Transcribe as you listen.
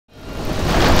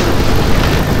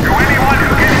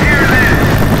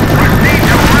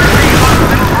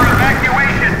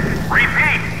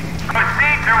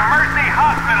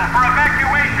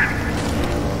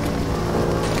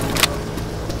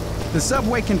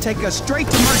subway can take us straight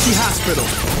to Mercy Hospital.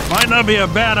 Might not be a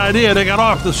bad idea to get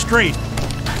off the street.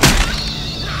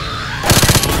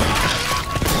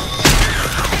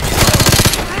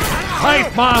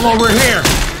 Pipe bomb over here!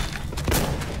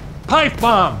 Pipe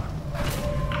bomb!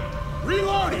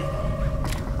 Reloading!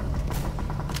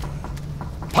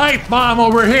 Pipe bomb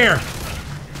over here!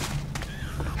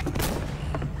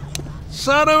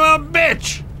 Son of a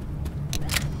bitch!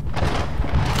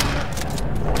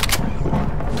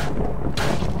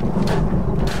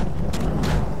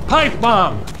 Pipe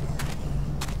bomb!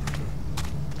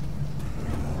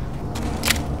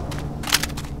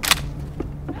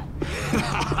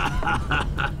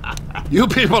 You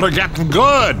people are getting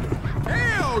good!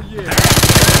 Hell yeah!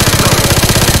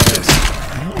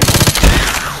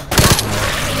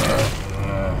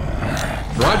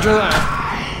 Roger that.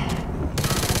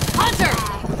 Hunter!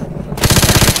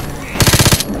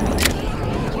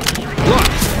 Look!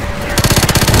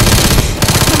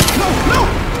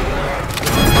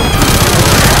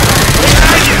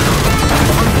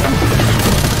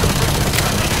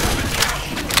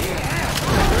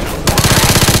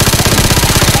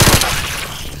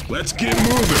 Let's get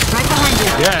moving. Right behind you.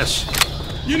 Yes.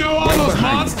 You know all those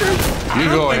monsters? You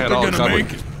go ahead, I'll cover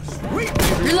make it. it. Sweet.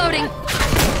 Reloading.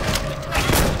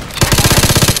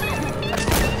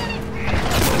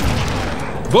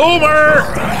 Boomer!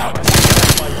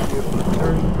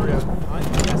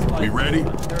 We ready?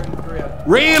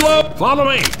 Reload! Follow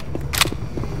me!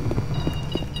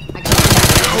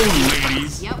 Go,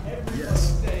 ladies. Yep.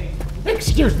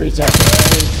 Excuse me, sir.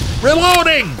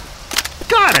 Reloading!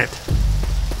 Got it!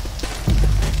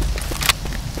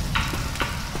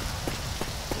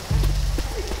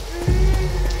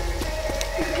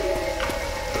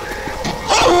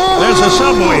 There's a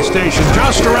subway station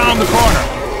just around the corner.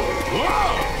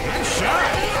 Whoa, good shot.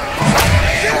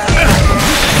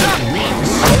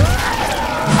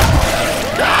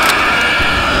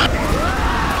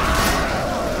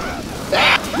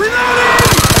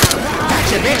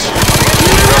 Gotcha, bitch.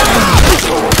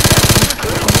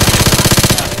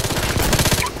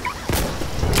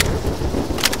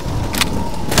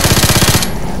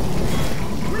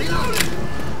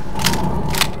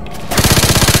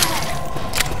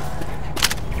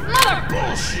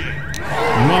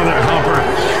 Mother humper.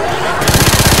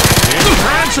 Hey,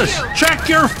 Francis, check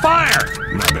your fire.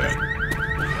 My bad.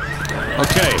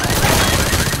 Okay.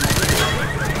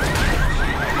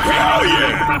 Hell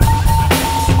yeah!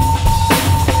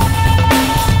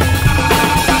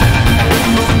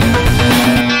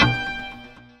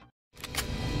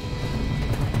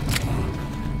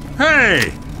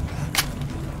 Hey!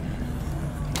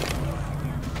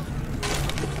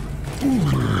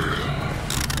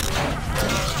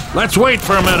 Let's wait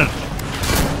for a minute.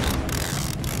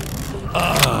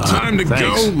 Time to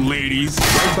thanks. go, ladies.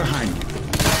 Right behind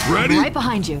you. Ready? Right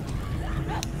behind you.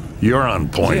 You're on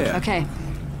point. Yeah. Okay.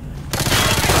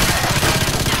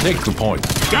 Take the point.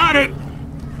 Got it!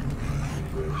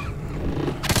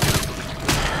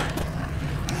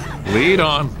 Lead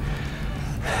on.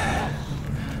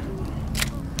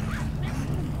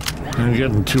 I'm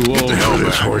getting too old the hell for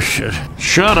this back. horse shit.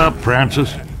 Shut up,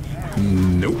 Francis.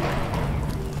 Nope.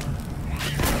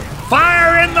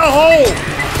 Fire in the hole!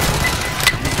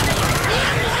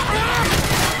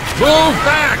 Move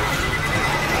back!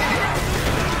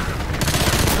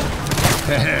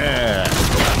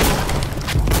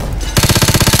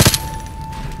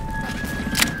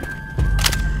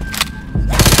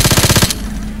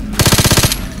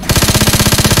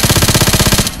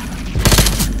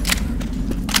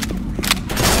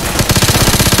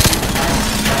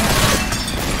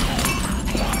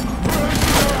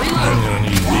 I'm gonna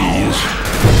need these.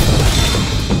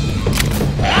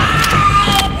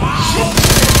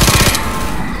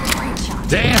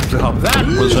 Damn, Tom, that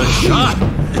was a shot!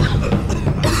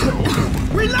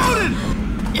 Reloaded!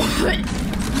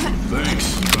 Thanks.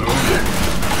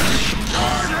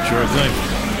 Sure thing.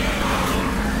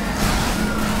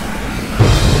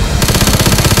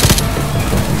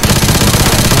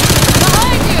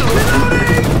 Behind you!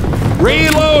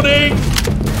 Reloading!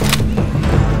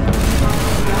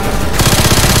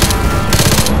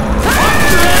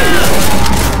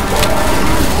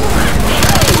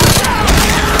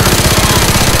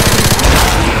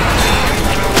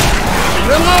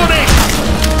 Reloading!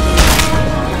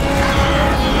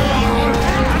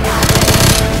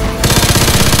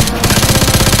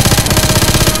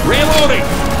 Reloading!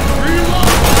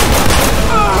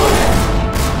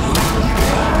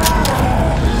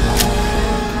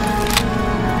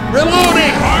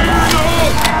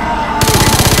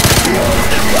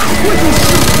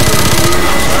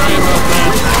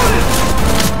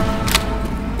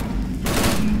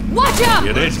 Gotcha!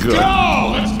 You did good. Go!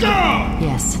 Let's go!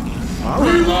 Yes.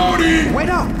 Reloading! Wait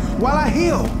up while I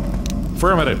heal.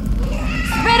 Affirmative.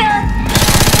 Spitter!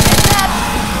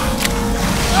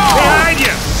 Behind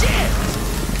you!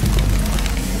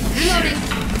 Reloading.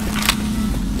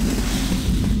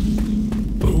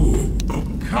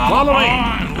 Follow me.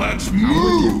 On, let's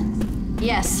move!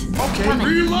 Yes. Okay. Coming.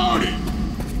 Reloading!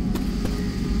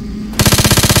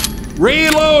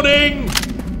 Reloading!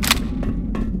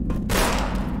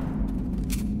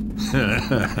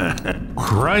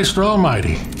 Christ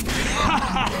almighty.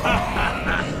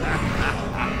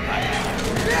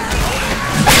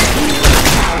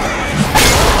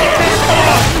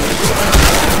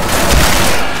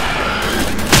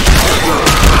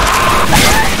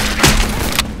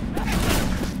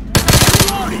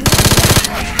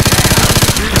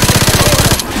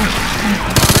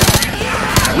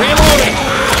 Reloading!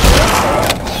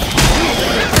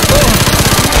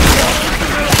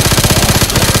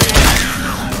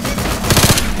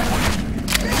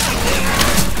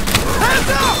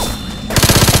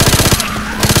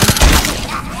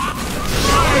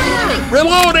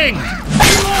 Reloading!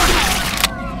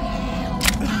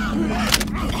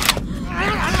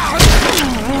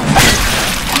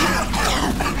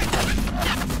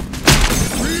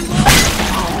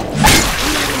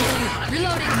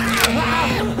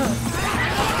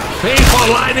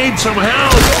 People, I need some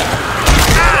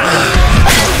help!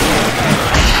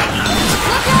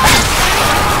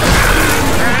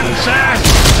 Ransack!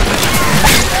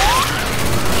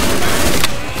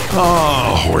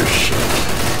 Oh, horseshit.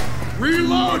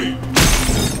 Reloading!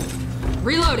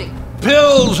 Reloading.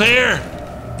 Pills here!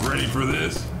 Ready for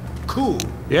this? Cool.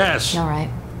 Yes, All right.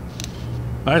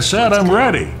 I said I'm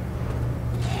ready.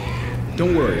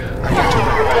 Don't worry.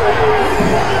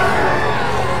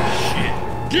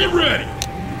 Get ready!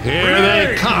 Here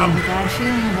they come. Bad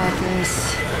feeling about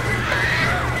this.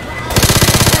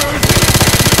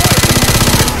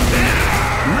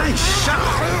 Nice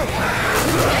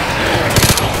shot.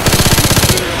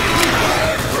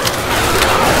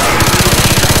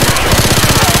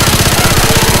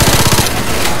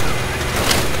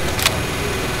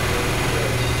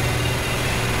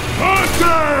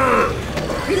 Hunter!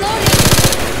 Reloading.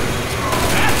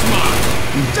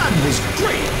 That was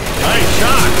great. Nice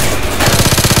shot.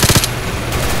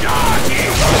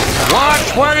 Watch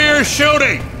where you're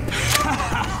shooting.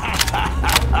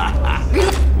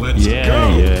 Let's go!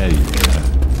 Yeah.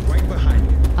 Right behind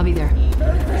you. I'll be there.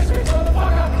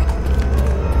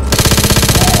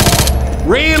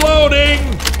 Reloading.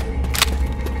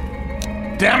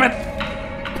 Damn it.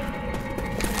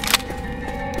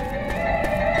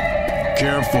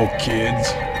 Careful,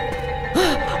 kids.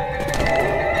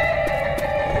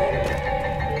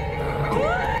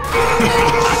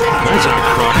 That's a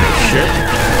crock of shit.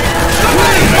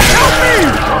 Help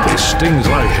me! It stings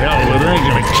like hell, but it ain't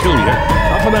gonna kill you.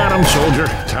 Up and at 'em, soldier.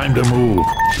 Time to move.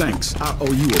 Thanks. I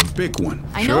owe you a big one.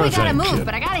 I Sure know we gotta thing, move, kid.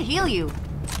 but I gotta heal you.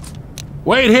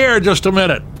 Wait here just a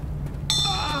minute.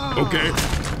 Okay.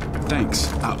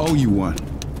 Thanks. I owe you one.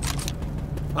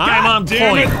 I'm on damn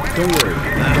point. it. Don't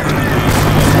worry.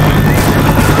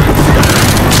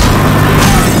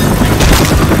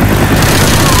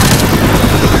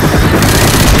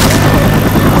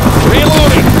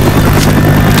 Reloading.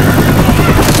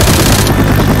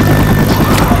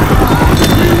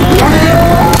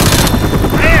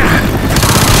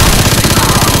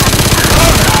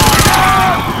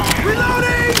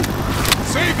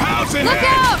 Safe house in Look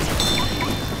hand! out!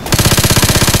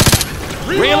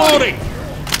 Reloading.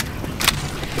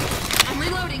 I'm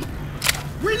reloading.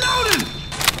 Reloading!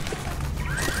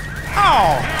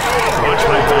 Watch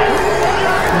my back.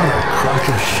 What a crock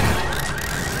of shit.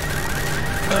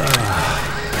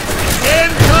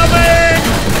 Incoming!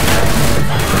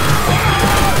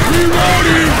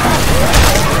 Reloading!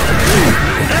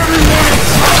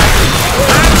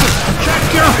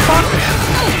 Check your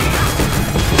fuck.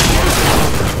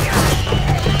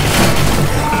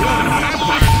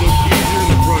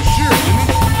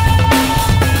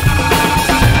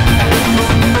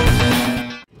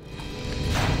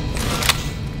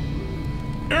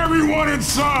 Everyone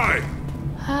inside!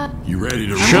 You ready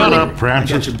to Shut roll? up,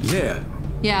 Francis. Yeah.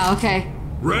 Yeah, okay.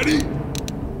 Ready?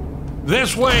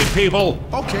 This way, people.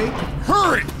 Okay.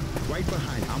 Hurry! Right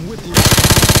behind. I'm with you.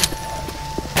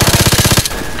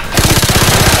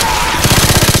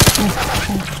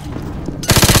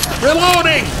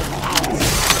 Reloading.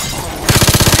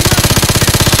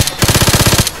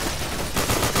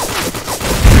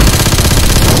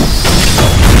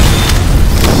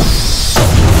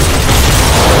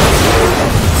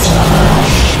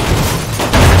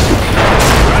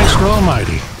 Christ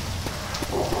almighty.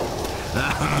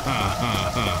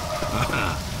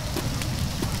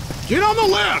 Get on the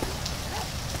left!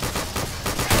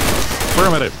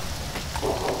 Affirmative.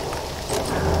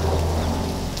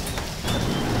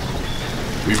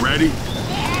 We ready?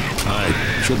 I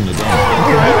shouldn't have done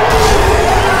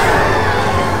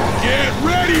Get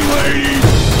ready, ladies!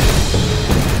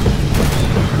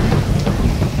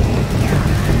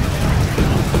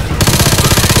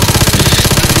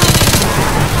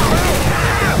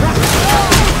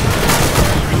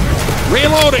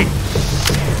 Reloading!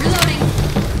 Reloading.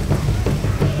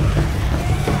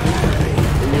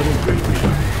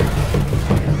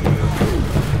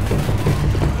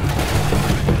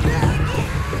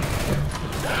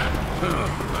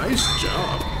 Nice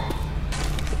job.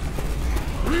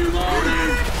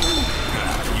 Reloading!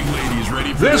 You ladies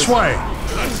ready for This way!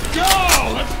 Let's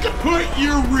go! Let's put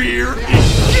your rear in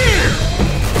gear!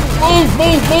 Move,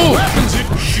 move, move! Weapons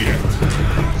in shit!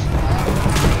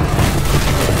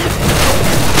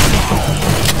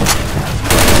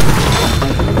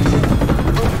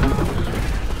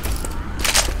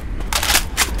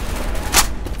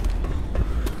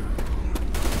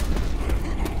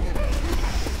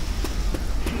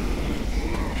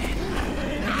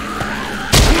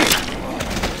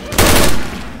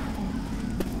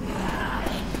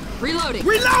 Reloading.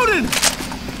 Reloading!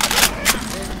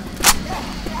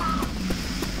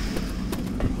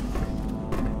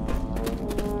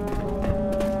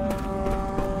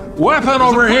 Weapon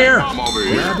over here! I'm over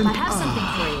here. I have something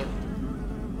for you.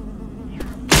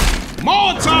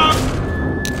 Molotov!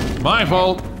 My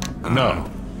fault. No.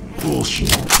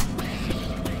 Bullshit.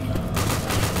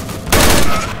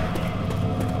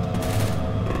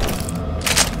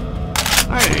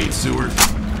 I hate sewers.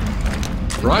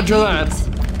 Roger that.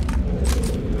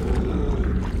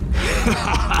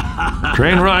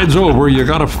 Train ride's over, you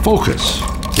gotta focus.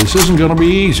 This isn't gonna be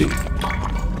easy.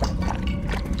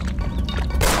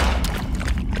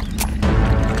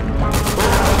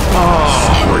 Oh,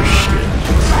 horseshit.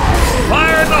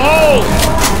 Fire in the hole!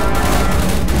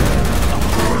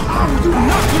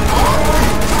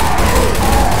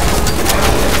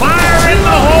 Fire in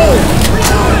the hole!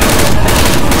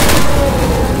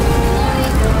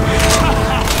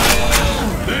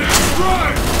 That's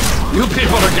right! You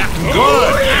people are getting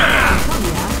good!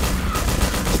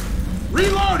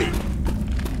 Reloading!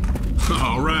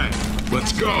 All right,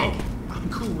 let's go. I'm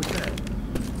cool with that.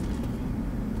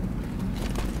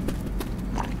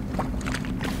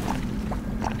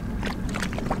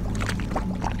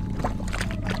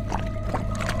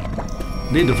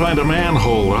 Need to find a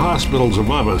manhole. The hospital's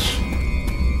above us.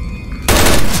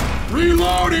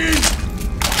 Reloading!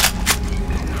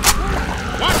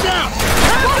 Watch out!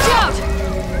 Watch out!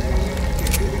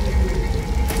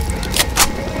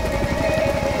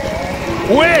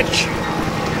 Which?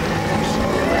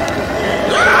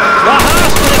 The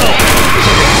hospital!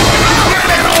 Get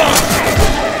it on!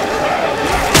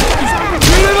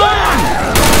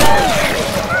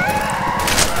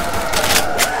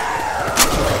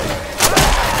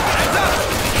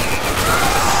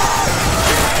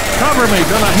 Cover me,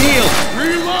 gonna heal!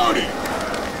 Reloading!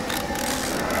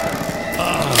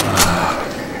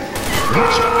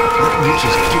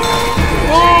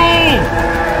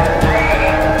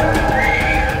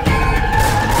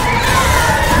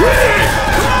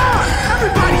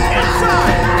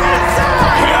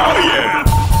 Hell yeah!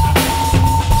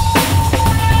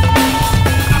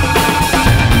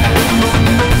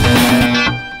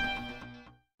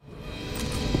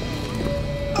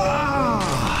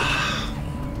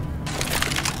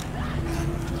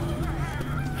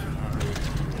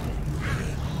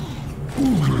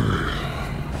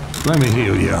 Let me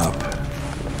heal you up.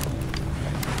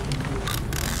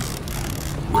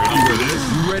 Ready for this?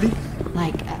 You ready?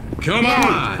 Like, Come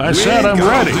on! I said I'm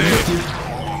ready.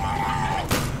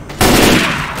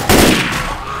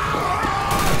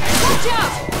 watch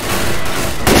out!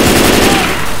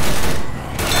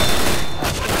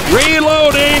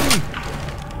 Reloading!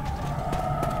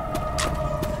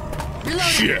 Reloading.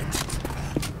 Shit!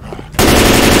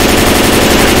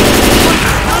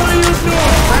 How are you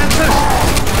doing, Francis?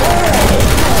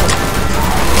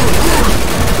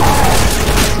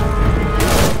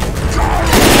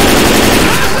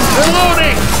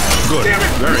 Reloading! Good.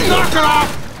 Very good. Knock it off!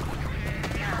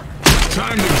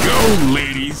 Time to go,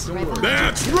 ladies.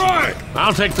 That's right!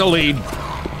 I'll take the lead.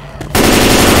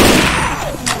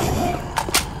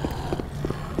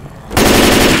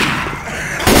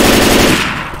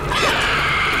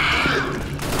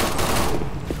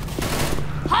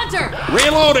 Hunter!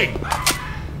 Reloading!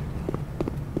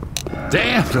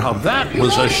 Damn, now that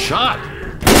was a shot.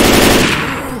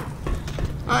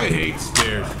 I hate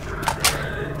stairs.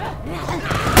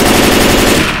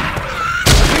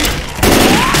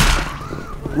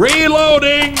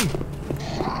 Reloading!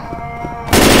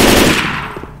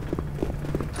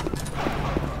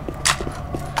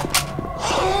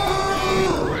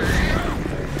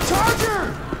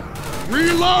 Charger!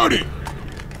 Reloading!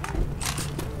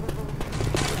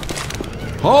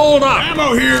 Hold up!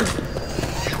 Ammo here!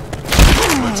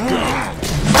 Let's go.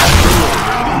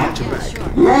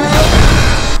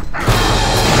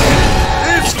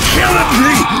 It's killing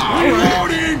me!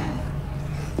 Reloading!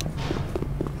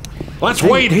 Let's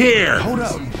wait here! Hold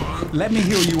up. Let me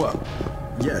heal you up.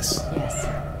 Yes.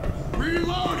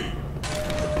 Reloading!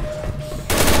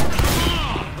 Come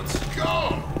on, let's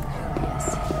go!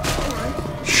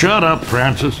 Shut up,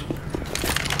 Francis.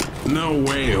 No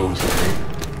way, Jose.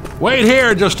 Wait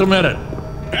here just a minute.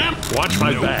 Watch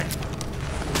my Nope. back.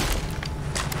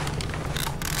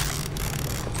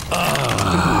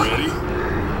 Ready?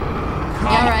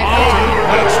 Yeah, right.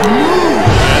 Let's move!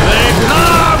 And they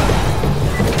come!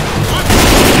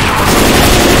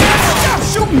 Stop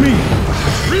shooting me!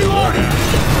 Reloading!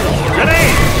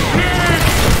 Grenade!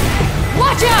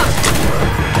 Watch out!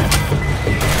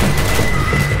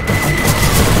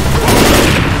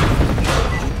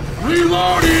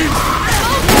 Reloading!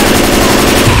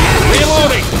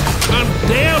 Reloading! God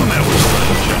damn, that was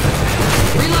loud.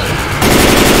 Reload.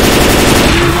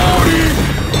 Reloading!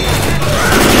 Reloading.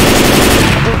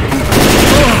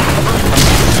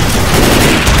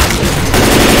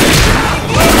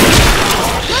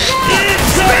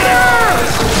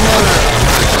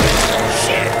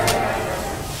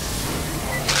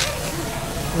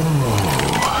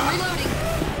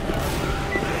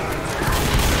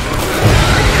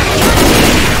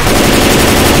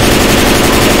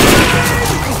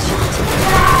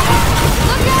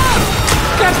 Look out!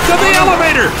 Get to the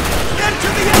elevator! Get to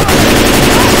the elevator!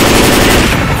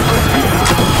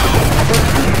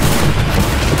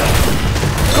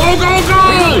 Go, go, go!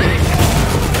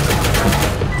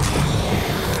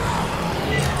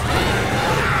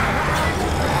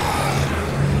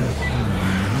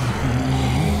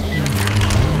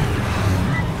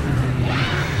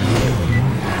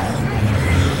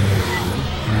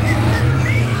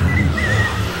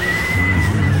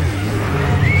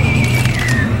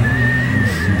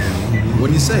 What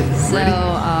do you say? So,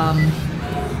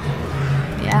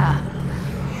 yeah.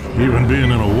 Even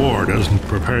being in a war doesn't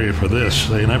prepare you for this.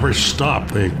 They never stop.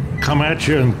 They come at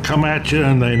you,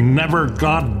 and they never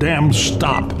goddamn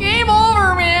stop. Game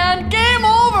over, man! Game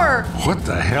over! What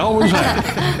the hell was that?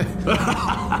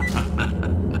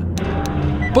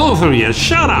 Both of you,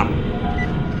 shut up!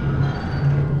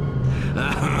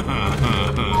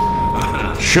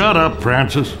 Shut up,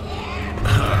 Francis.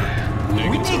 We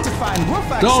need to find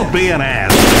roof access. Don't be an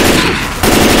ass.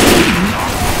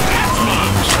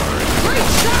 Great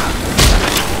shot!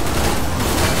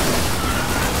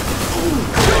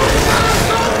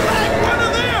 One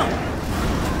of them!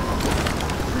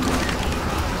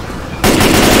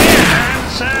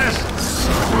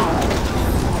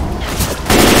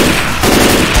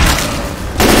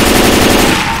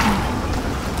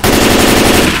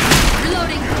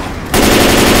 Reloading.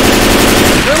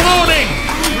 Reloading!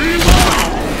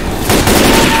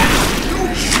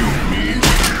 Don't shoot me!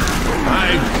 I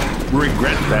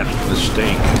regret that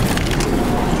mistake.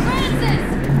 Francis!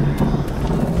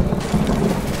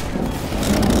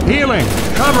 Healing!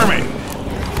 Cover me!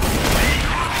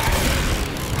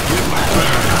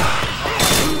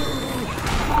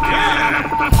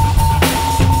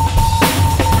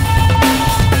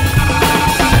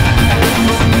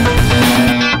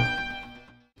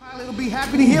 Pilot will be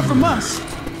happy to hear from us.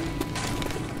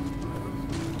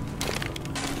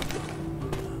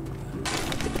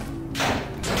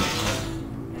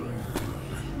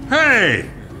 Hey!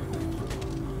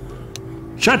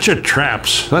 Shut your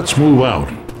traps. Let's move out.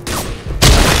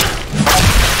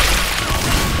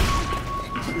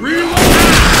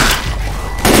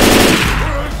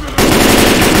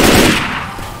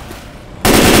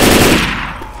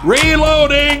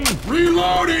 Reloading!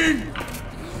 Reloading!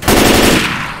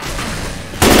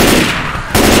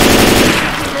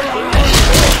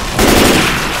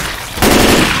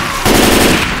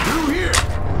 Through here!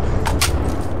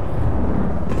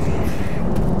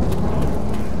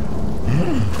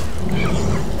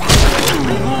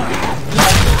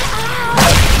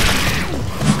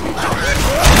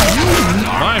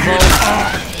 My fault.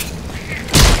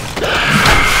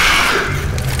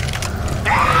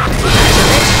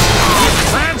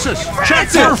 Francis,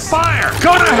 check your fire!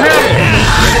 Go to hell!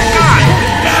 God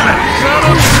damn it, son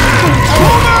of...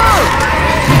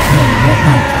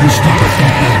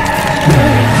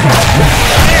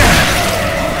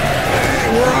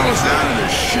 We're almost out of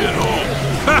this shithole.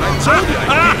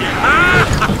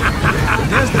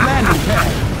 There's the landing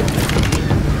pad.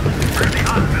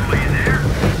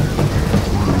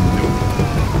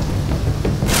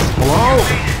 Hello?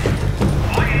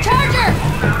 Charger!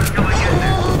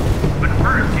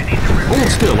 Hold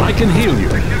still, I can heal you.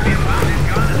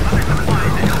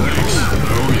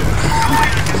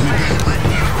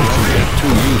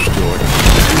 Too used to it.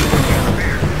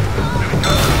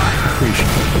 Appreciate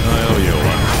it. I owe you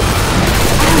one.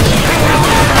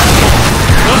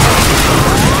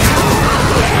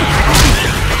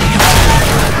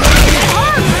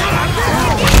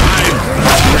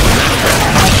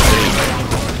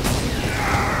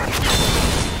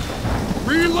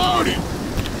 Reloading!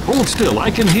 Hold still,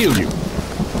 I can heal you.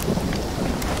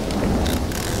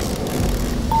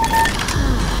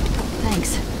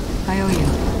 Thanks. I owe you.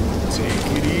 Take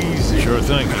it easy. Sure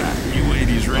thing. You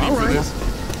ladies ready for this?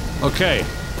 Okay.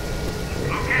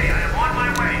 Okay, I'm on my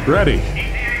way. Ready.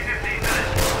 ETA 15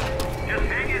 minutes. Just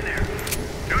hang in there.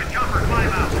 News chopper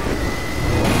climb out.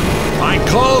 I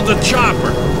called the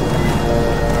chopper.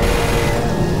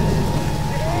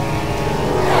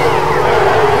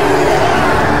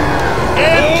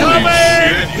 Holy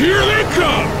shit! Here they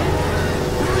come!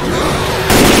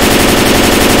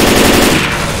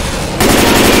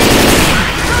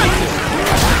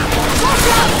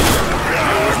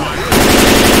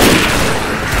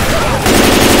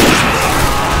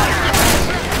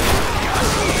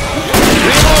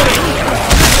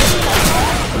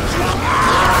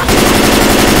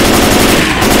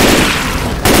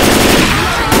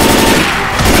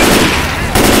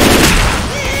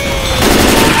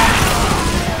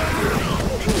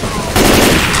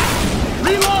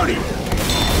 Reloading!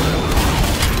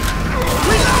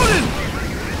 Reloading!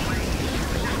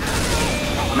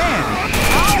 Man,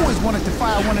 I always wanted to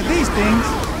fire one of these things.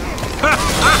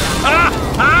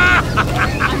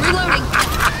 I'm reloading.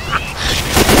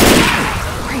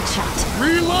 Great shot.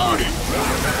 Reloading!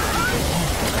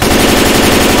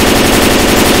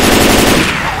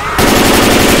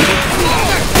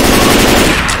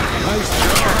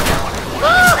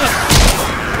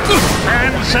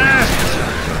 Fantastic.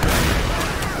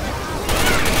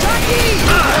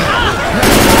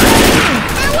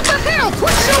 Hey, what the hell?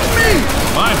 Quit shooting me!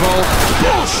 My fault.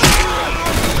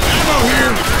 Ammo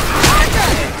here!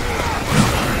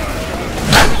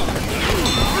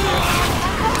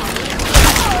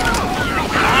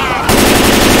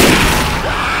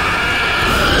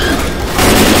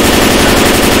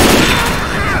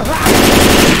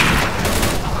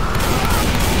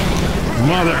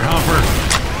 Mother humper.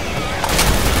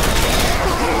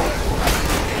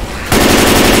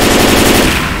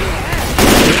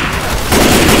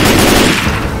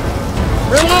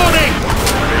 Reloading!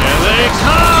 Here they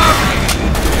come!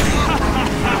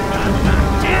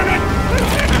 Damn it!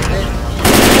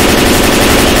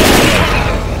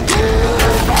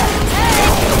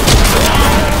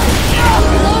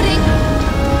 Reloading.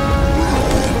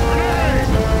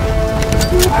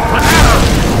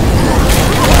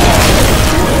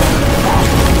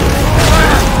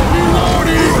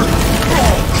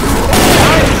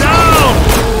 Down!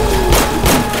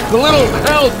 The little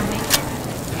help!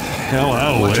 Hell,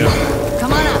 I'll live.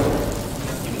 Come on up.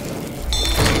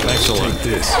 Thanks a lot. Take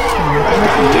this.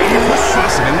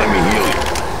 Listen and let me heal you.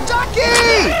 Ducky!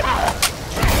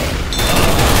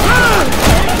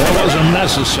 That wasn't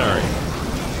necessary.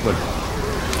 But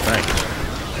thanks.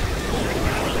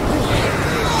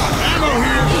 Ammo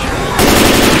here!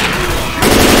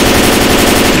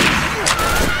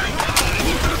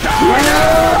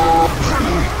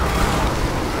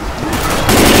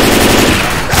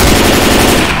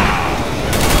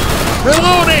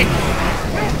 Reloading!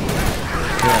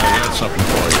 Yeah, I got something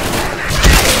for you.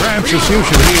 Francis, you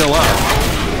should heal up.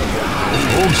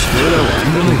 Hold still,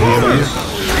 I'm gonna heal you.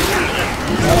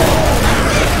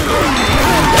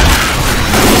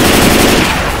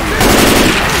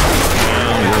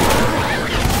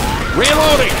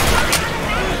 Reloading!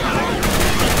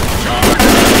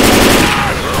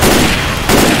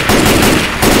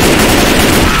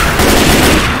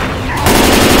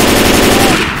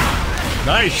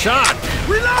 Nice shot!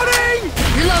 Reloading!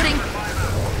 Reloading.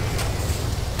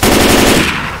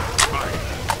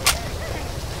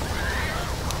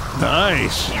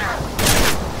 Nice!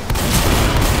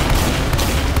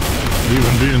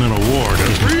 Even being in a war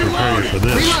doesn't prepare you for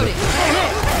this. Reloading.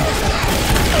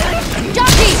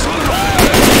 Jockey!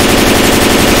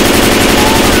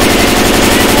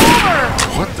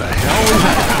 What the hell was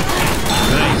that?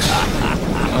 Thanks.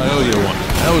 I owe you one.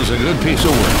 That was a good piece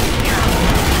of work.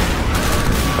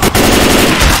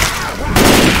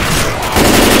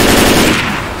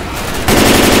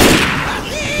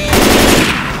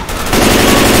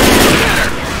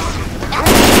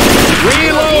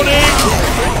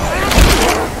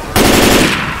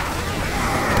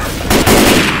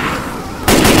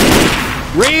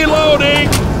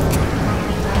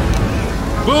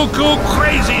 Buku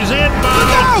crazies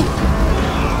inbound!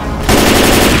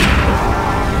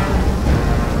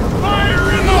 Fire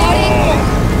in the hole!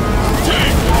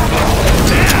 Take!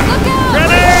 Look out!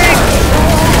 Ready!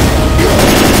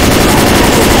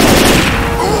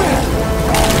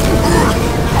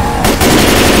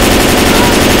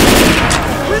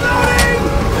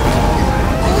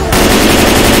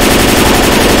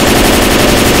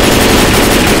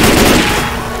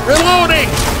 Reloading!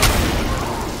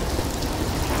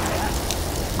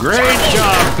 Great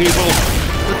job, people!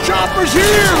 The chopper's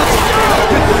here!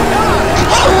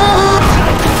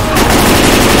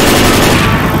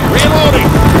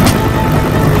 Reloading!